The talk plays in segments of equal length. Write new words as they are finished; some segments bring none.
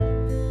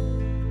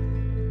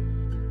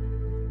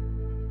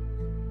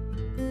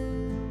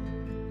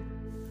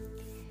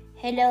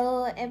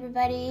Hello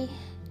everybody,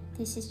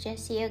 this is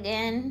Jessie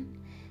again.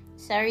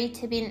 Sorry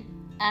to be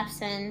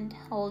absent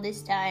all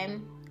this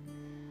time.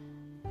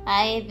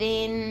 I've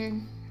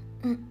been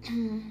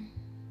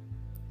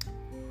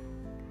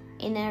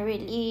in a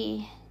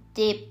really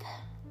deep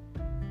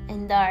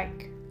and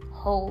dark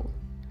hole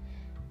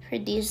for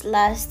these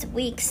last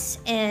weeks,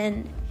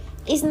 and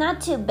it's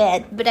not too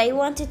bad, but I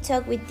want to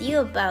talk with you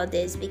about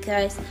this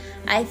because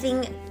I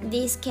think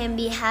this can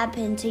be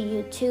happen to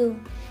you too,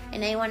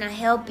 and I want to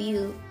help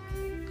you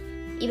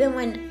even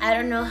when I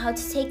don't know how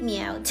to take me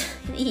out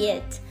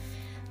yet.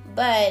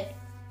 But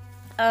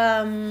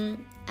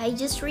I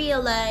just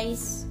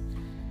realized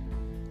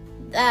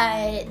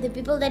that the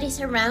people that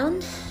is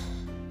around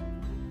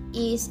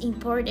is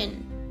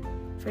important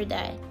for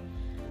that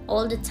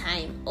all the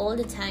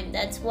time.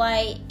 That's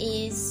why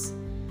is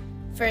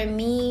for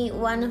me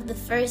one of the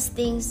first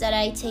things that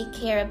I take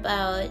care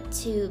about,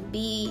 to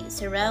be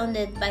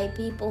surrounded by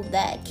people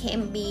that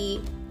can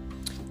be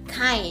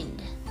kind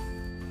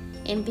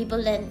and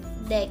people that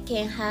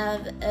can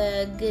have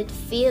good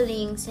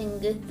feelings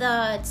and good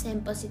thoughts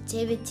and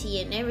positivity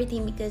and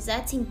everything, because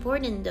that's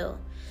important though.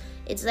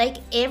 It's like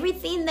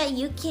everything that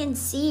you can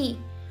see,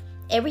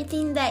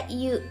 everything that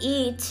you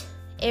eat,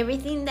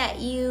 everything that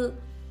you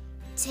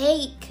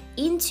take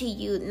into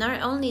you,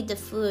 not only the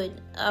food,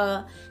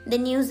 the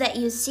news that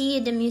you see,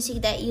 the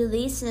music that you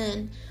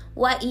listen,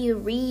 what you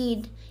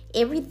read,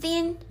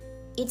 everything,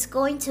 it's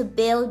going to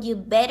build you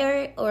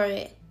better or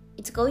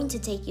it's going to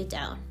take you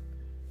down.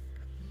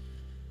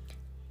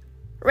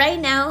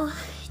 Right now,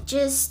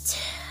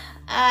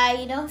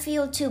 I don't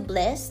feel too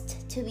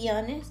blessed, to be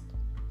honest.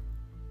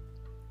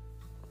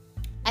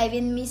 I've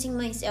been missing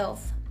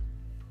myself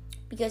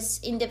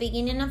because in the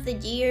beginning of the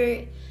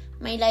year,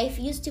 my life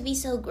used to be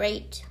so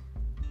great.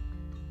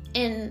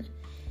 And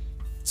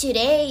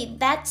today,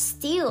 that's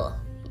still,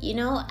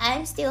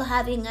 I'm still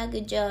having a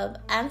good job.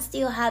 I'm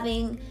still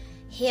having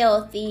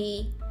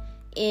healthy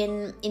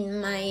I'm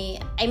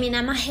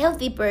a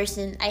healthy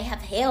person. I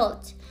have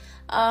health.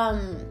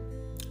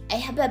 I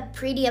have a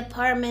pretty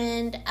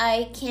apartment.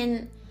 I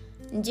can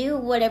do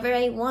whatever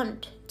I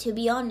want, to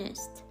be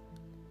honest.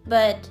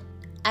 But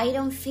I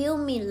don't feel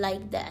me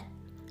like that.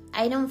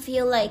 I don't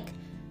feel like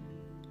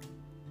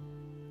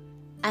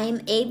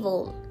I'm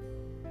able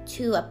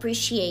to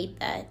appreciate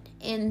that.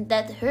 And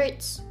that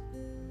hurts.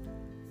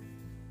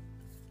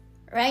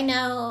 Right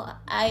now,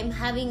 I'm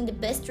having the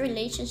best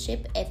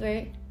relationship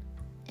ever.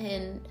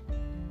 And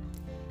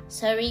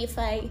sorry if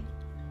I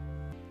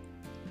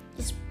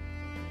just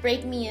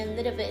break me a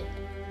little bit.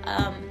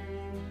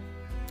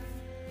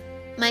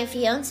 My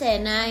fiance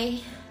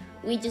and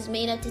we just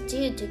made a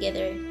tattoo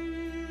together,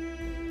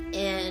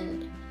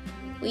 and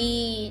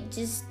we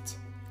just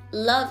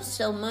love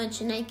so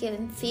much, and I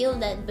can feel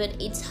that, but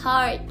it's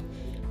hard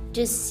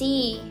to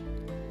see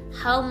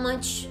how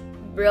much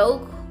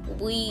broke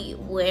we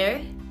were,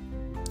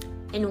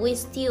 and we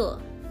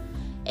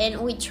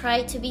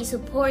try to be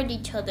support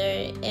each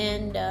other,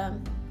 and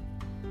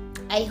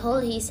I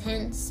hold his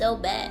hand so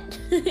bad.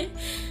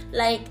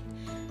 Like,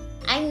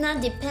 I'm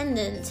not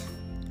dependent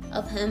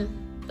of him,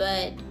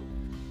 but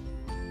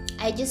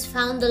I just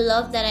found the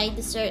love that I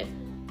deserve.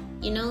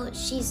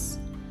 She's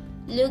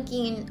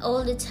looking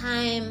all the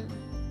time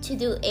to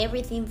do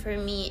everything for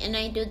me, and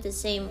I do the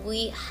same.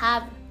 We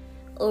have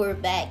our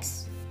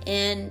backs,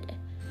 and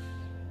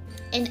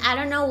I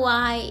don't know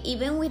why,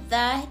 even with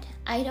that,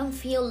 I don't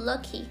feel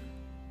lucky.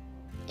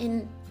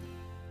 And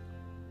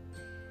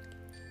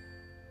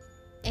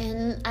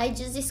I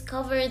just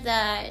discovered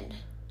that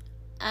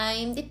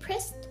I'm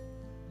depressed,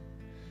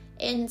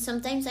 and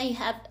sometimes I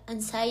have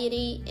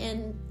anxiety,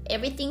 and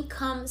everything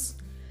comes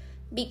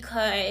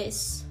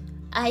because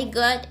I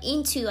got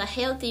into a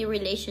healthy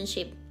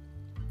relationship,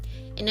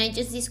 and I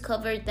just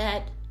discovered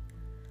that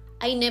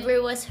I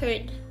never was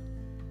hurt,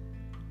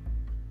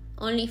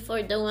 only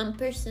for the one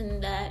person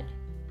that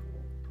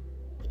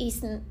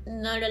is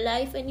not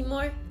alive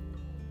anymore.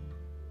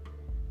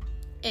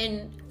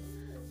 And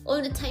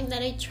all the time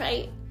that I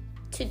try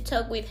to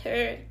talk with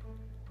her,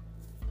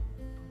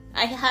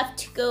 I have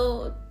to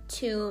go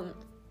to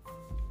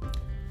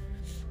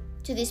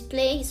this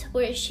place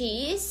where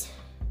she is,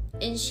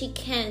 and she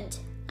can't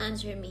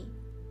answer me.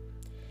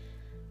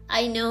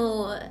 I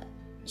know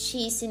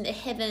she's in the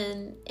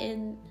heaven,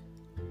 and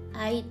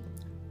I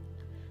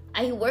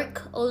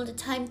work all the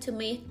time to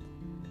make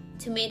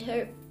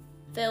her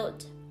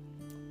felt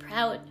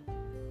proud.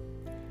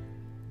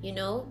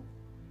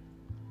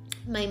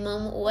 My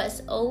mom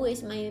was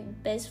always my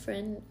best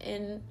friend,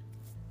 and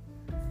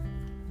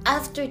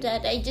after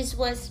that I just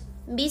was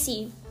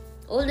busy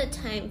all the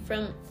time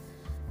from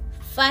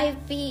 5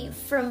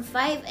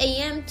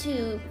 a.m.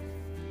 to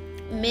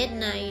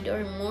midnight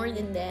or more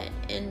than that,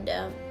 and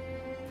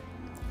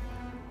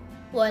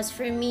was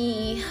for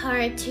me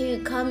hard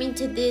to come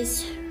into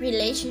this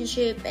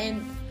relationship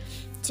and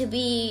to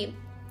be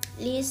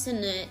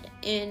listened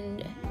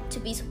and to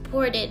be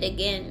supported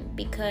again,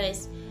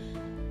 because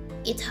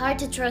it's hard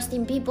to trust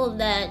in people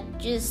that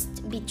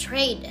just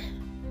betrayed.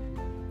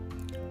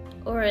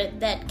 or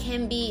that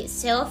can be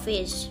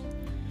selfish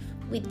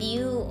with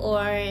you,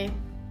 or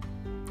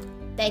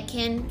that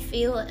can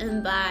feel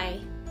and buy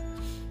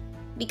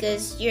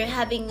because you're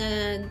having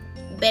a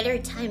better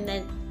time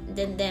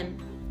than them,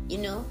 you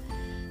know.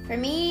 For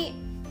me,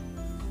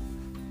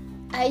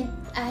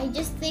 I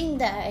just think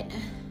that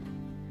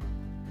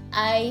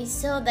I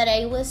saw that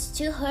I was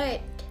too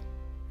hurt,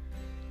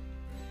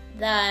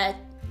 that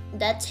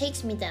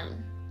takes me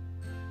down.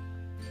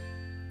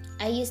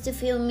 I used to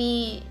feel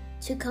me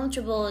too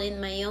comfortable in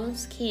my own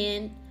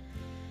skin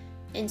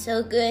and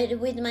so good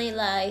with my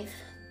life,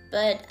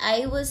 but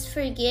I was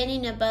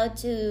forgetting about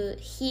to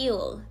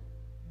heal.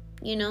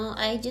 You know,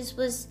 I just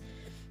was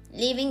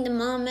living the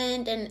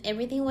moment and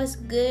everything was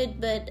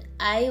good, but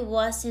I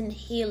wasn't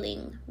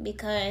healing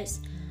because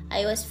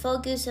I was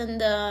focused on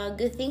the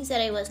good things that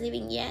I was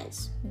living,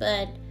 yes,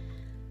 but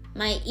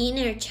my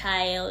inner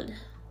child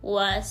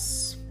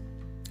was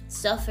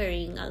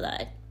suffering a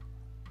lot.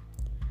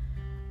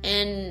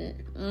 And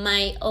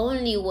my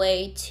only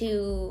way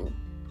to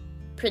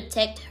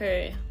protect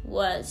her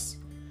was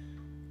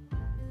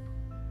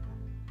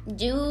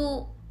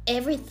do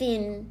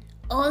everything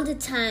all the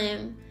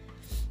time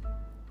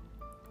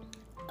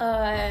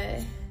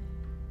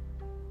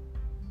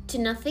to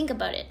not think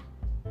about it.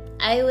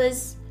 I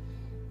was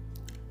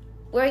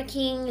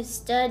working,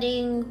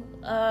 studying,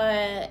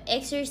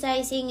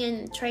 exercising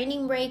and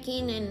training,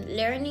 breaking and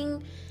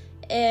learning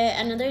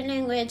another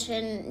language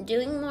and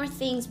doing more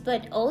things,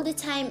 but all the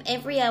time,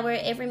 every hour,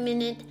 every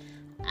minute,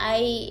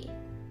 I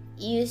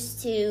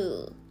used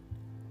to,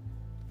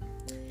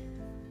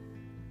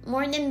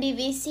 more than be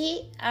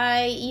busy,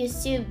 I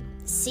used to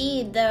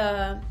see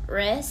the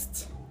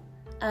rest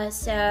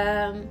as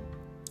not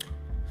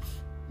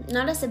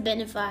as a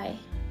benefit.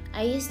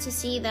 I used to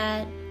see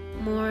that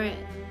more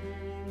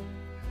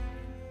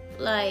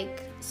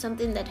like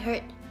something that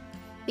hurt,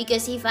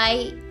 because if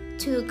I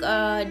took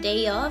a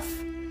day off,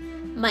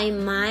 my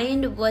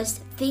mind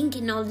was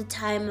thinking all the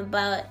time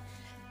about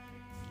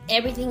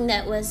everything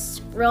that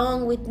was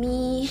wrong with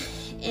me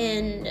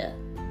and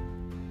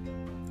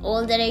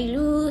all that I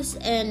lose,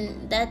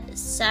 and that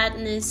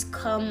sadness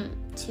come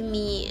to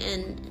me,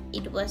 and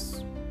it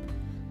was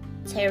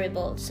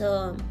terrible.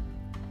 So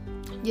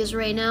just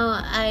right now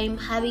I'm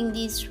having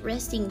these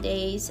resting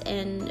days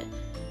and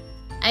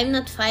I'm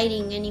not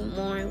fighting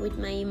anymore with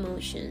my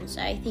emotions.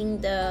 I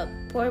think the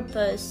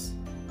purpose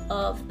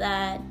of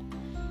that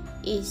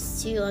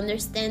is to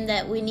understand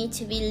that we need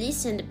to be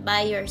listened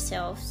by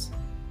yourselves.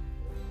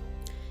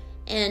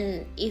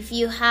 And if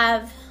you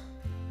have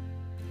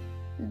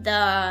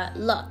the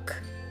luck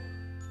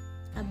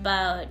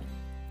about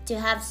to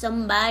have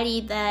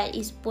somebody that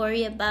is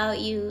worried about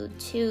you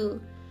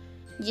too,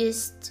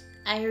 just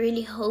I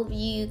really hope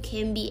you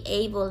can be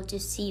able to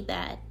see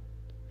that,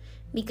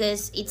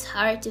 because it's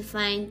hard to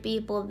find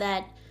people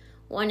that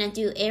want to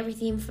do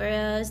everything for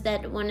us,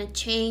 that want to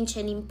change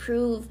and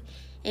improve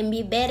and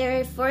be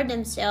better for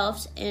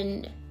themselves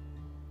and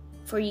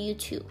for you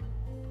too.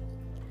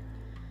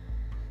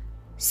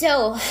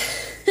 So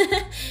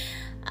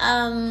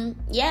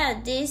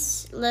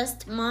this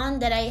last month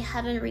that I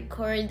haven't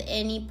recorded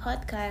any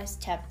podcast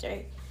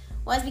chapter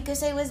was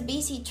because I was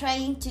busy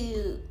trying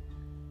to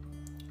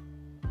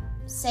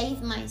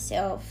save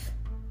myself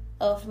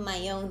of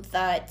my own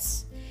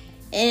thoughts.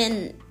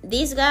 And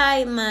this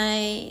guy,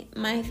 my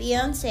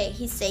fiance,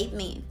 he saved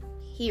me.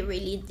 He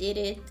really did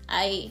it.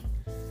 I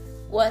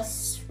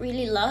was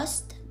really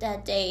lost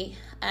that day.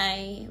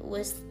 I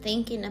was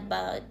thinking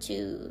about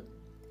to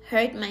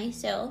hurt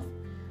myself,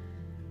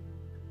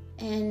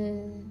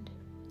 and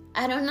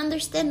I don't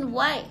understand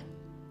why.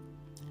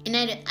 And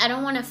I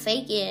don't want to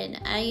fake it.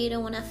 I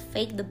don't want to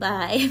fake the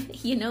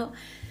vibe, you know,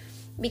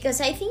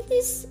 because I think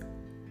this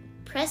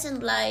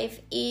present life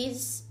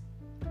is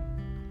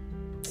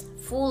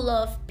full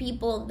of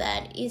people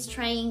that is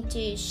trying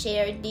to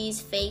share this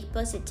fake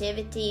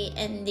positivity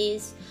and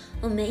this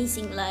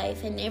amazing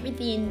life and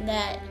everything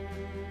that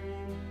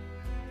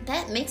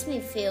makes me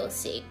feel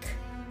sick.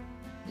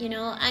 You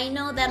know, I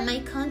know that my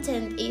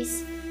content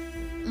is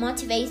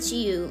motivates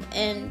you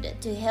and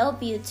to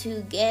help you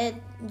to get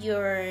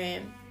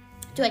to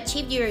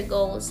achieve your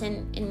goals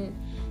and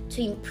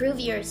to improve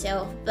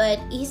yourself, but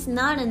it's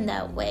not in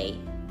that way.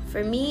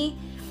 For me,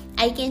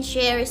 I can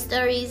share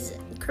stories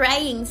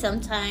crying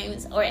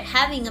sometimes, or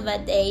having a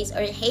bad days,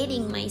 or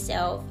hating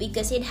myself,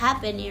 because it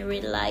happened in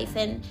real life.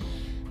 And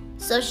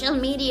social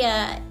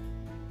media,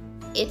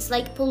 it's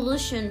like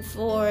pollution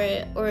for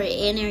our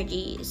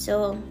energy.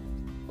 So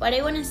what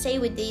I want to say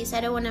with this,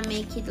 I don't want to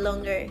make it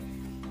longer,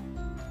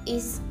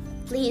 is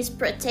please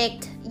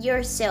protect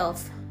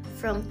yourself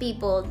from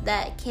people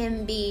that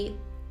can be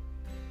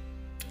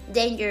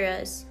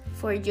dangerous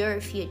for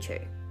your future.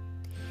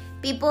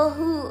 People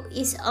who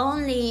is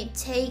only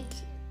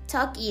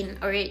talking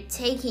or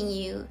taking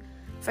you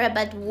for a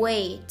bad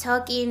way,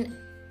 talking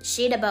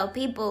shit about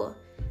people,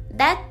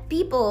 that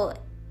people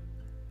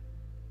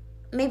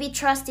maybe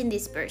trust in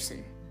this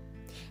person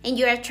and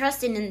you are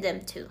trusting in them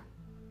too.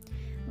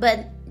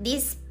 But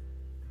this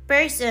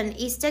person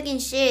is talking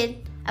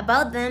shit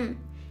about them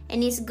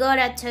and it's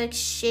gonna talk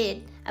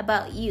shit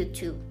about you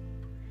too.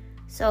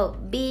 So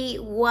be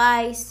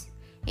wise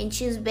and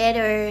choose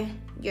better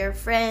your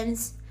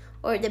friends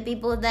or the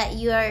people that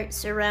you are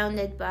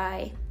surrounded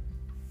by.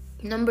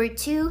 Number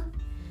 2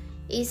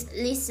 is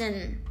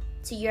listen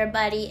to your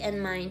body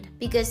and mind,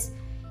 because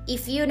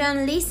if you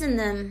don't listen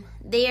them,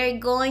 they are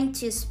going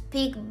to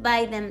speak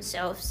by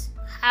themselves.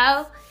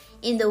 How?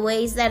 In the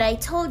ways that I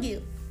told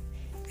you.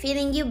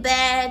 Feeling you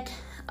bad,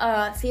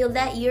 feel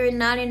that you're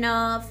not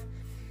enough,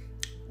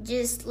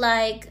 just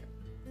like,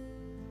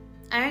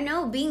 I don't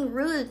know, being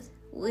rude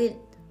with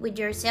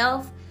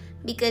yourself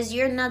because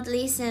you're not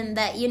listening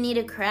that you need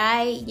to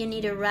cry, you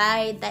need to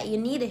write, that you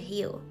need to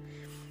heal.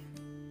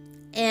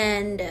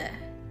 And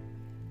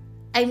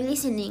I'm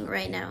listening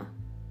right now.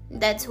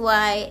 That's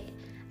why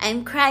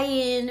I'm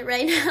crying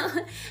right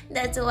now.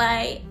 That's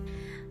why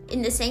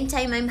in the same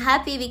time I'm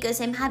happy,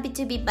 because I'm happy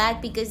to be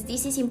back, because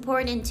this is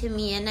important to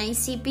me, and I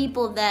see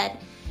people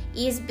that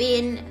is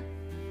being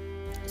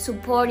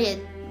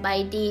supported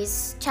by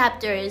these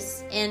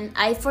chapters, and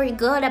I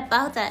forgot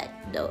about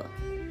that though.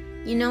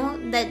 You know,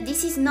 that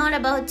this is not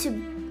about to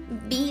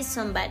be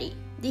somebody.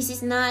 This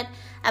is not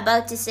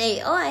about to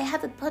say, oh, I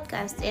have a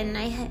podcast and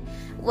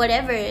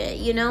whatever,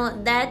 you know,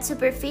 that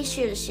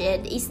superficial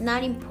shit is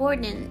not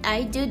important.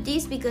 I do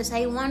this because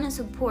I want to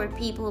support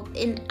people,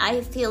 and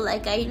I feel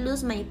like I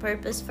lose my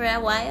purpose for a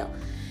while,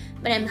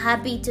 but I'm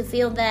happy to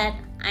feel that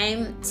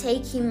I'm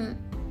taking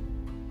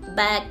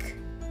back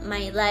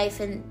my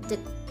life and the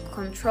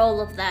control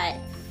of that.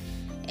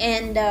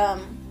 And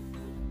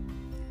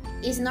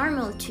it's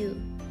normal to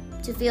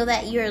feel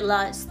that you're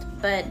lost.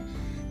 But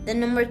the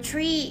number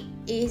 3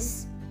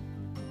 is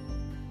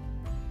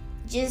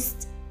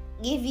just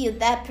give you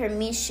that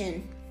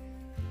permission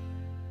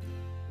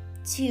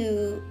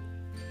to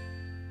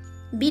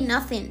be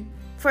nothing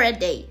for a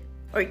day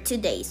or 2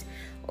 days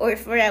or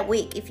for a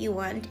week if you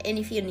want and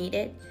if you need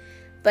it.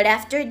 But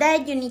after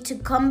that, you need to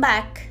come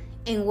back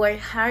and work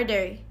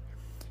harder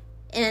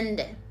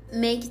and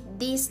make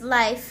this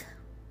life,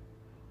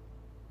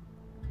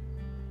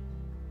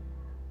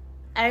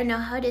 I don't know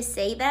how to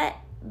say that,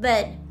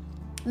 but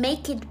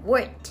make it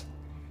worth,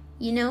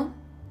 you know?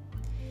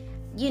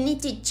 You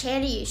need to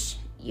cherish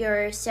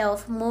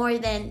yourself more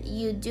than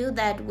you do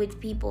that with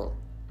people.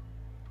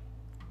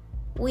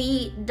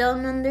 We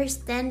don't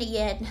understand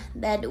yet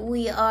that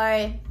we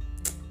are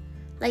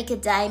like a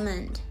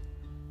diamond,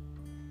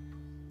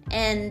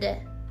 and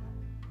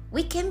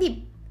we can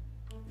be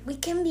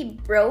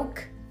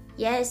broke.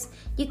 Yes,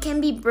 you can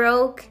be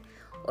broke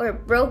or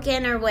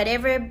broken or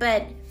whatever,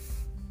 but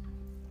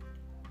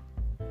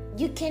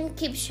you can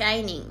keep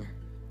shining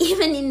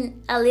even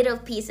in a little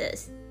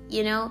pieces,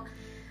 you know?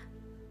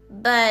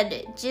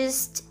 But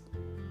just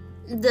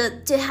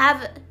to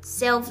have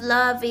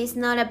self-love is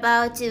not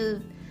about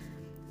to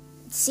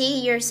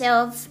see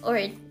yourself or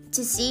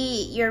to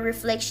see your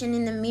reflection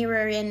in the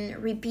mirror and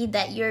repeat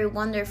that you're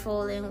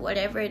wonderful and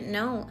whatever.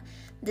 No,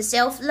 the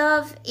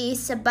self-love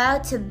is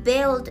about to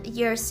build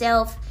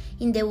yourself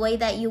in the way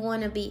that you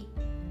want to be.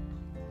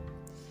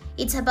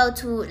 It's about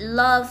to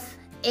love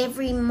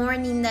every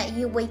morning that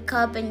you wake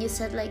up and you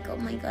said like, oh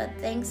my God,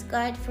 thanks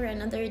God for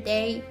another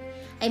day.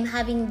 I'm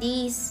having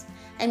this.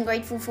 I'm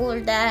grateful for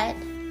that.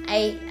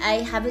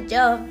 I have a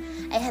job.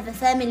 I have a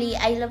family.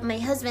 I love my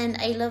husband.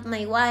 I love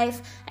my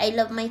wife. I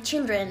love my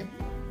children.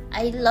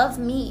 I love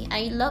me.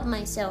 I love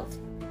myself.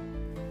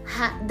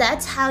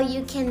 That's how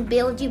you can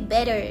build you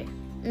better.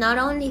 Not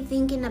only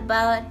thinking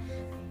about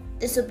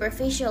the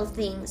superficial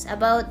things,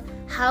 about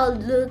how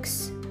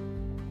looks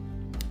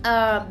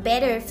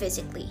better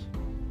physically.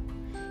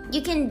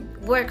 You can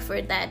work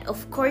for that.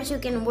 Of course you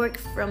can work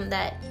from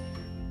that.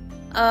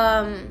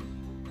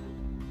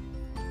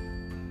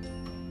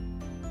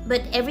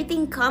 But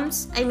everything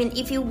comes,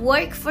 if you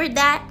work for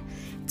that,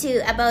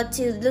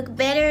 to look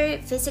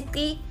better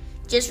physically,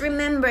 just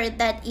remember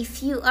that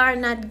if you are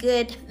not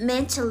good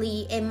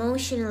mentally,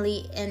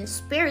 emotionally, and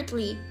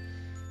spiritually,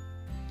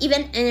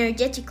 even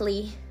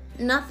energetically,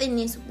 nothing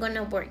is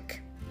gonna work.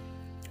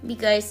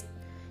 Because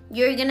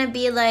you're gonna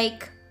be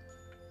like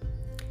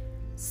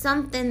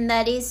something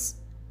that is,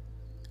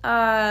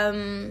 I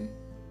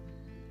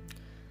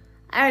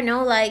don't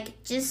know,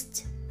 like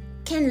just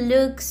can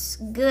looks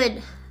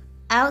good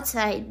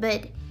outside,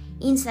 but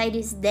inside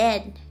is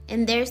dead,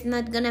 and there's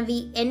not gonna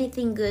be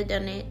anything good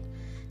on it.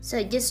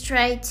 So just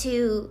try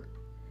to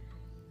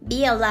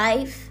be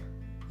alive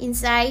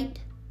inside.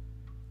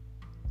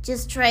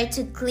 Just try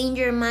to clean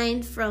your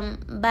mind from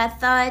bad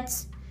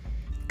thoughts,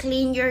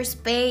 clean your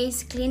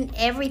space, clean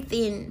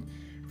everything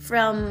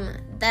from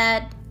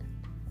that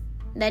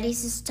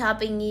is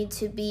stopping you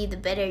to be the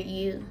better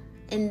you,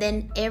 and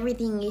then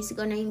everything is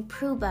gonna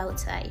improve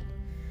outside.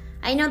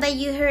 I know that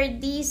you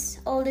heard this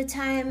all the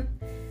time,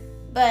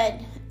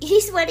 but it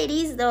is what it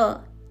is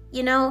though,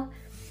 you know?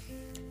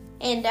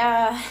 And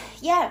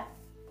yeah,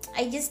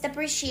 I just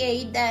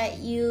appreciate that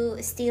you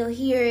still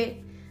here,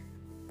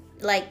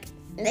 like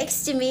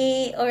next to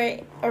me or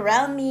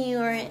around me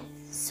or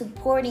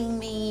supporting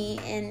me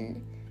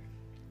and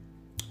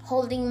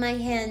holding my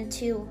hand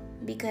too,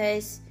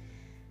 because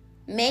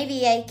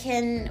maybe I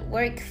can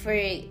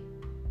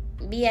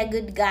be a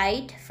good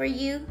guide for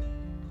you,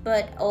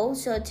 but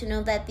also to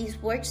know that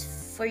this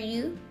works for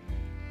you,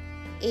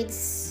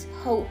 it's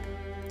hope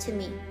to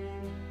me.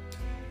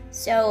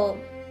 So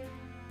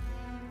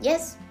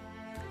yes,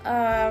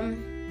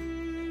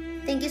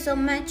 thank you so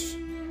much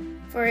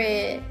for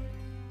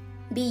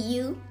be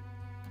you.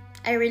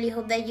 I really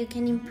hope that you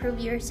can improve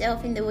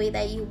yourself in the way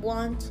that you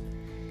want,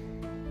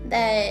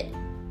 that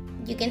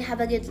you can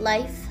have a good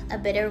life, a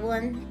better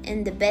one,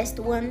 and the best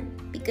one,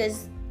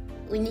 because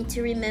we need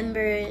to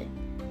remember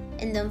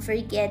and don't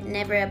forget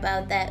never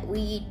about that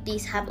we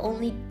have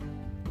only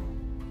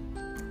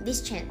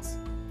this chance.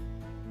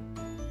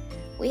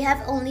 We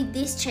have only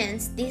this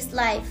chance, this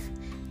life,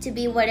 to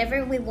be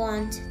whatever we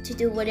want, to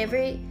do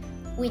whatever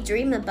we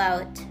dream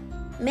about.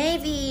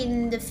 Maybe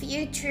in the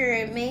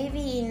future,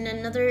 maybe in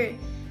another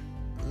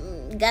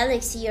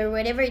galaxy or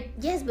whatever.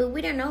 Yes, but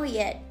we don't know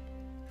yet.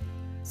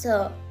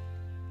 So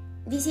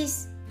this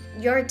is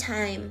your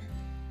time.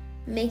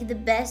 Make the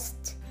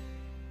best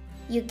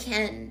you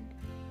can.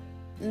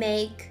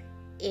 Make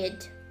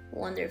it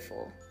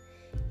wonderful.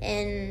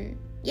 And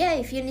yeah,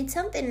 if you need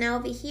something, I'll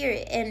be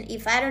here. And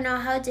if I don't know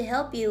how to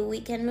help you, we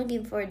can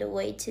looking for the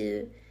way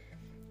to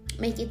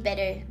make it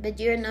better. But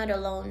you're not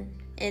alone.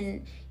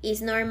 And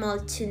it's normal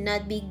to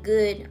not be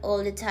good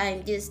all the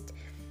time. Just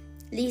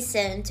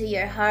listen to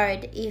your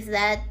heart. If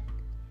that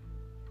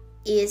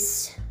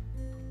is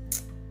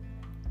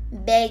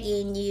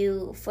begging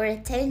you for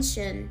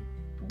attention,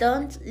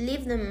 don't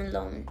leave them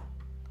alone.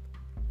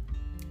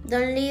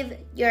 Don't leave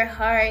your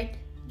heart,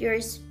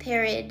 your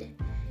spirit,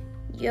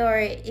 your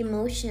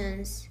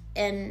emotions,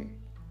 and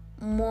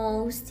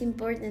most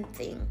important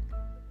thing,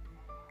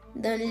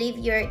 don't leave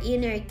your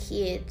inner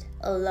kid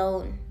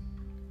alone.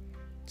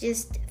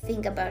 Just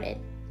think about it,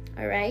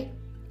 all right?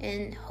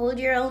 And hold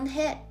your own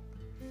head.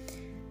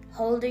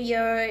 Hold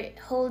your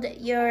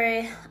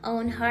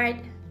own heart.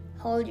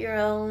 Hold your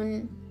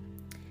own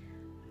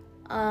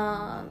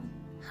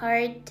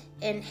heart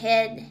and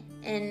head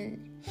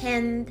and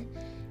hand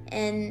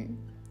and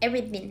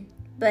everything.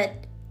 But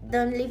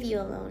don't leave you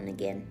alone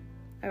again,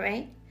 all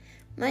right?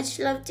 Much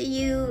love to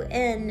you,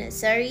 and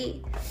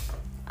sorry.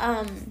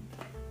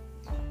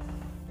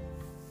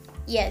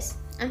 Yes,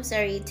 I'm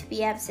sorry to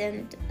be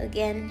absent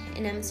again,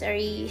 and I'm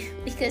sorry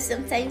because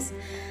sometimes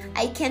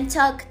I can't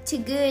talk too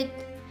good.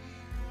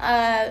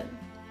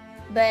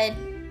 But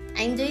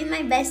I'm doing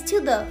my best too,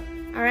 though.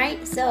 All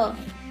right. So,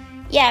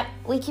 yeah,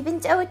 we keep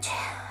in touch.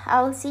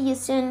 I'll see you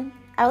soon.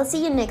 I'll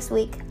see you next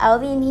week. I'll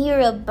be in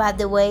Europe, by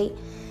the way.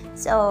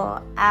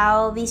 So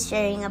I'll be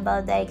sharing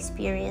about that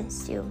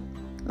experience too.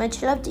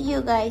 Much love to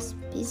you guys.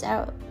 Peace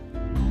out.